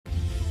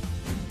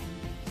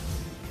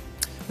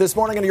This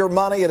morning in Your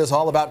Money, it is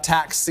all about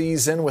tax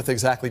season with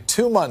exactly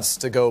 2 months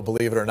to go,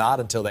 believe it or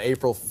not, until the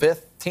April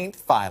 15th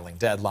filing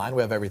deadline.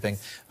 We have everything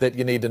that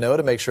you need to know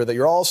to make sure that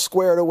you're all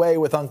squared away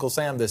with Uncle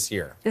Sam this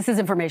year. This is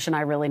information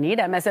I really need.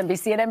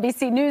 MSNBC and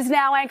NBC News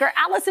Now anchor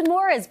Alison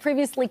Moore has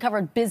previously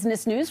covered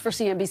business news for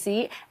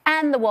CNBC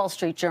and the Wall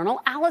Street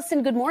Journal.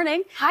 Alison, good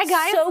morning. Hi,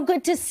 guys. So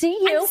good to see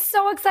you. I'm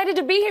so excited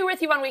to be here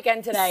with you on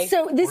Weekend today.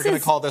 So this We're going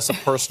to call this a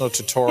personal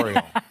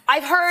tutorial.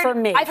 I've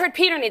heard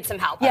Peter needs some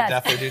help. Yes. I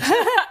definitely do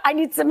too. I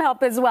need some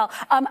help as well.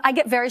 I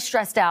get very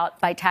stressed out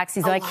by tax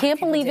season. I can't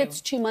believe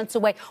it's 2 months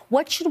away.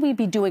 What should we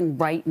be doing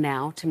right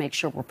now to make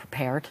sure we're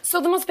prepared?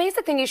 So the most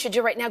basic thing you should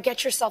do right now,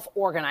 get yourself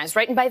organized,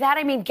 right? And by that,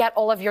 I mean get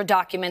all of your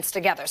documents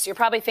together. So you're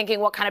probably thinking,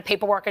 what kind of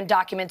paperwork and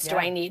documents do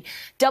I need?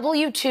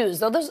 W-2s,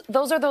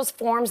 those are those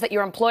forms that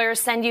your employers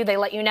send you. They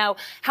let you know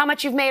how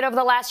much you've made over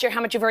the last year, how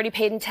much you've already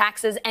paid in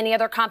taxes, any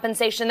other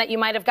compensation that you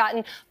might have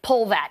gotten.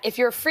 Pull that. If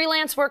you're a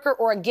freelance worker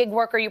or a gig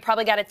worker, you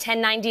probably got a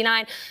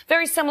 1099.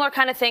 Very similar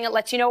kind of thing. It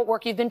lets you know what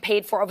work you've been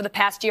paid for over the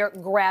past year.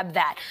 Grab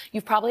that.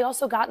 You've probably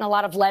also gotten a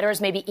lot of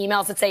letters, maybe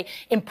emails that say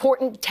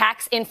important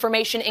tax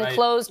information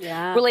enclosed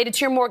related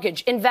to your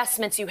mortgage,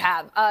 investments you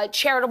have,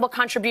 charitable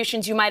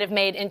contributions you might have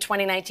made in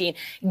 2019.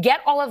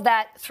 Get all of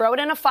that, throw it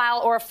in a file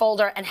or a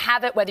folder, and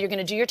have it whether you're going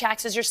to do your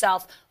taxes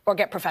yourself or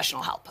get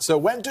professional help. So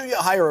when do you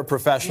hire a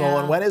professional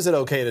and when is it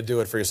okay to do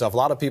it for yourself? A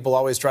lot of people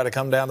always try to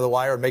come down to the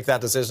wire and make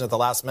that decision at the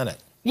last minute.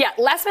 Yeah,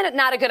 last minute,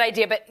 not a good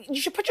idea, but you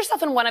should put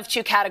yourself in one of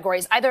two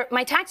categories. Either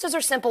my taxes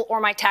are simple or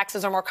my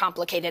taxes are more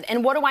complicated.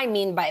 And what do I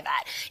mean by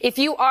that? If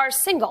you are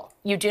single,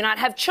 you do not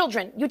have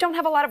children, you don't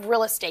have a lot of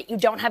real estate, you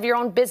don't have your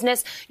own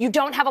business, you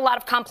don't have a lot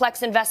of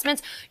complex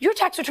investments, your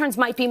tax returns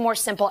might be more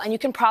simple and you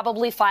can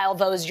probably file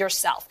those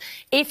yourself.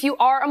 If you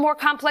are a more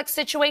complex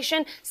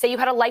situation, say you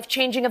had a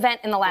life-changing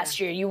event in the last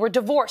year, you were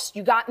divorced,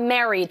 you got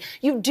married,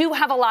 you do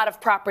have a lot of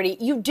property,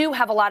 you do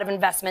have a lot of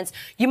investments,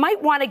 you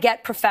might want to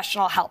get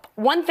professional help.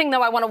 One thing,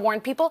 though, I want to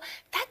warn people,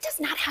 that does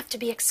not have to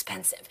be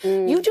expensive.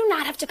 You do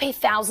not have to pay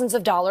thousands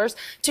of dollars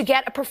to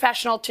get a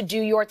professional to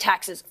do your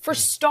taxes. For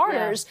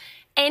starters,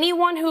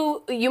 anyone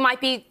who you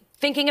might be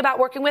thinking about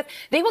working with,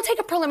 they will take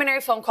a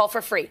preliminary phone call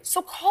for free.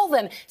 So call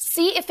them,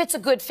 see if it's a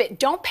good fit.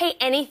 Don't pay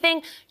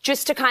anything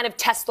just to kind of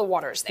test the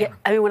waters there. Yeah,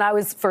 I mean, when I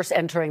was first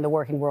entering the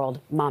working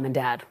world, mom and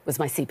dad was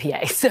my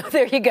CPA. So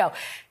there you go.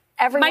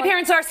 My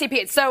parents are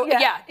CPAs, so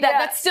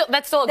that's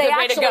still a good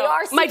way to go.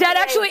 My dad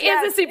actually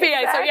is a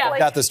CPA, so yeah.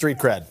 Got the street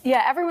cred.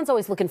 Yeah, everyone's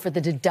always looking for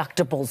the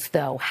deductibles,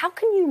 though. How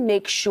can you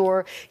make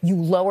sure you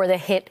lower the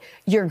hit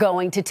you're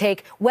going to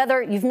take?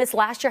 Whether you've missed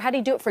last year, how do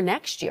you do it for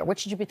next year? What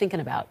should you be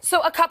thinking about?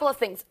 So a couple of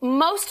things.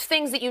 Most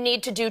things that you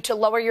need to do to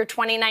lower your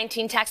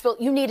 2019 tax bill,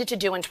 you needed to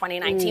do in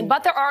 2019.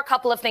 But there are a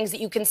couple of things that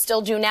you can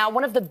still do now.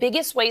 One of the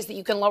biggest ways that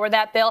you can lower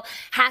that bill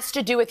has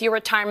to do with your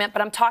retirement,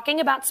 but I'm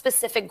talking about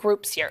specific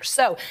groups here.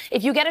 So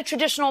if you get a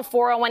traditional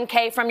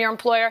 401k from your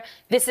employer,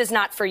 this is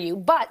not for you.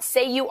 But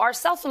say you are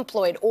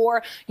self-employed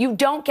or you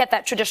don't get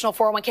that traditional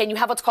 401k and you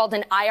have what's called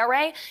an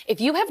IRA. If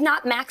you have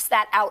not maxed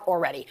that out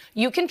already,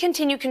 you can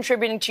continue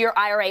contributing to your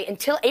IRA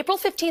until April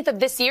 15th of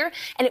this year,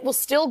 and it will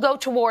still go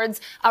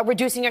towards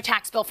reducing your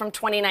tax bill from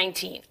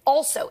 2019.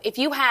 Also, if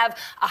you have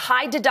a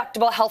high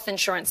deductible health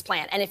insurance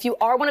plan, and if you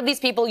are one of these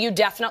people, you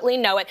definitely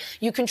know it,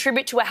 you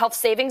contribute to a health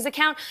savings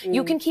account,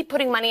 you can keep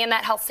putting money in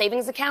that health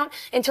savings account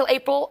until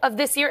April of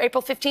this year,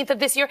 April 15th of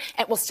this year,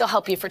 and it will still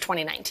help you for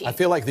 2019. I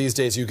feel like these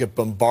days you get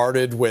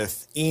bombarded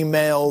with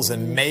emails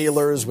and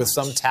mailers with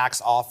some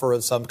tax offer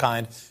of some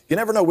kind. You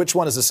never know which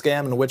one is a scam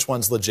and which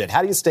one's legit.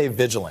 How do you stay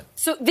vigilant?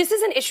 So this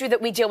is an issue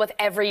that we deal with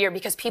every year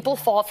because people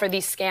fall for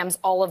these scams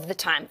all of the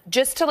time.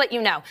 Just to let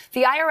you know,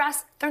 the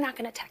IRS, they're not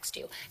going to text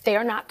you. They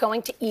are not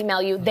going to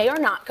email you. They are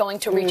not going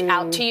to reach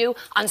out to you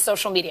on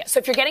social media. So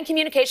if you're getting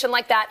communication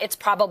like that, it's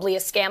probably a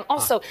scam.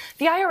 Also,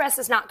 the IRS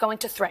is not going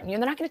to threaten you.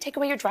 They're not going to take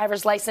away your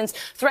driver's license,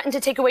 threaten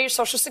to take away your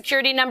social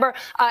security number,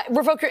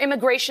 revoke your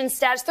immigration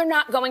status. They're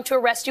not going to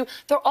arrest you.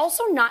 They're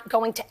also not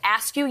going to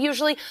ask you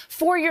usually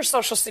for your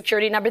social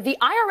security number. The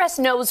IRS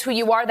knows who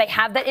you are. They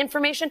have that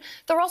information.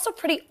 They're also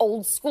pretty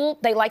old school.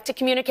 They like to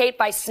communicate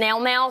by snail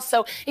mail.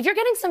 So if you're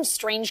getting some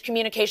strange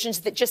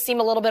communications that just seem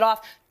a little bit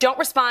off, don't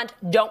respond.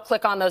 Don't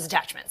click on those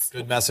attachments.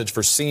 Good message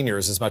for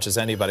seniors as much as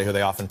anybody who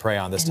they often prey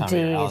on this time of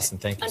year. Alison,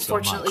 thank you so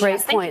much. Unfortunately, Great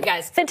yes. point. Thank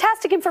you, guys.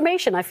 Fantastic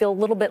information. I feel a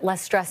little bit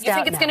less stressed out. You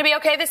think it's going to be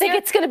okay this year? I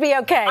think it's going to be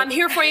okay. I'm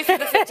here for you through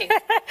the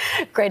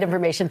 15th. Great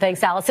information.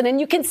 Thanks, Alison. And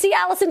you can see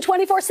Alison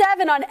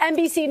 24/7 on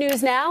NBC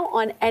News Now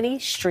on any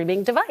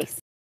streaming device.